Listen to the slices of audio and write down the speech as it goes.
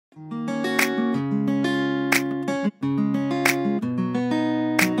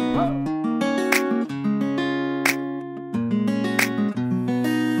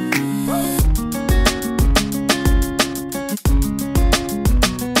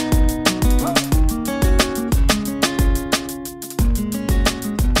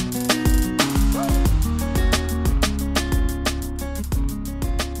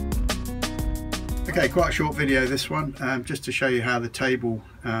Quite a short video this one, just to show you how the table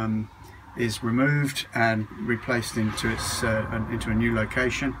is removed and replaced into a new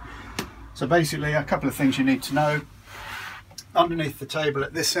location. So basically, a couple of things you need to know. Underneath the table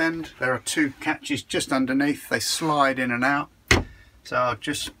at this end, there are two catches just underneath. They slide in and out. So I'll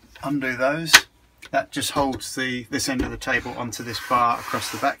just undo those. That just holds this end of the table onto this bar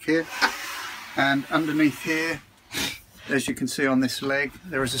across the back here. And underneath here, as you can see on this leg,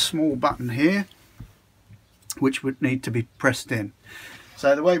 there is a small button here which would need to be pressed in.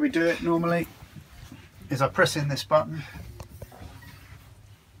 So the way we do it normally is I press in this button,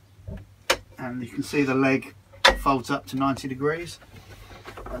 and you can see the leg folds up to 90 degrees,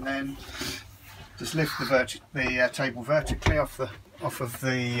 and then just lift the table vertically off of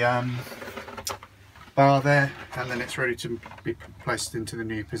the bar there, and then it's ready to be placed into the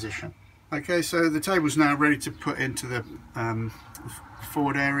new position. Okay, so the table's now ready to put into the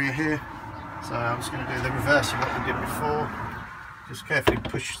forward area here. So I'm just going to do the reverse of what we did before. Just carefully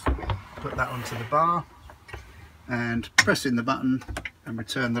put that onto the bar and press in the button and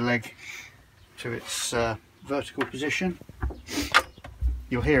return the leg to its vertical position.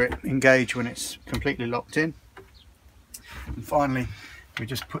 You'll hear it engage when it's completely locked in. And finally, we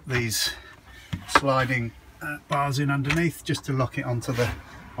just put these sliding bars in underneath just to lock it onto the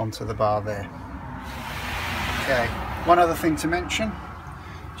bar there. Okay, one other thing to mention,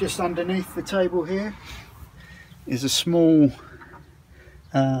 just underneath the table here is a small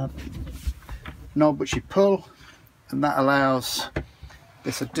knob which you pull, and that allows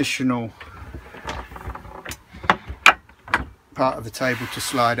this additional part of the table to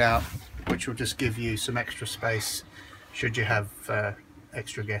slide out, which will just give you some extra space should you have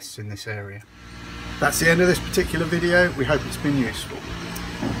extra guests in this area. That's the end of this particular video. We hope it's been useful.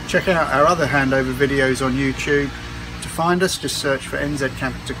 Check out our other handover videos on YouTube. To find us, just search for NZ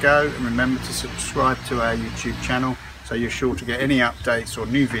Camper to Go, and remember to subscribe to our YouTube channel so you're sure to get any updates or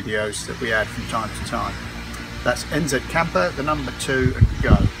new videos that we add from time to time. That's NZ Camper, the number 2 and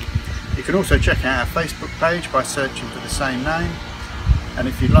Go. You can also check out our Facebook page by searching for the same name, and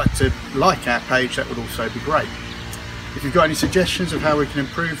if you'd like to like our page, that would also be great. If you've got any suggestions of how we can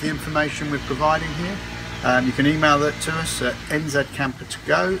improve the information we're providing here, you can email that to us at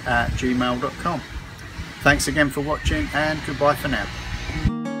nzcampertogo@gmail.com. Thanks again for watching, and goodbye for now.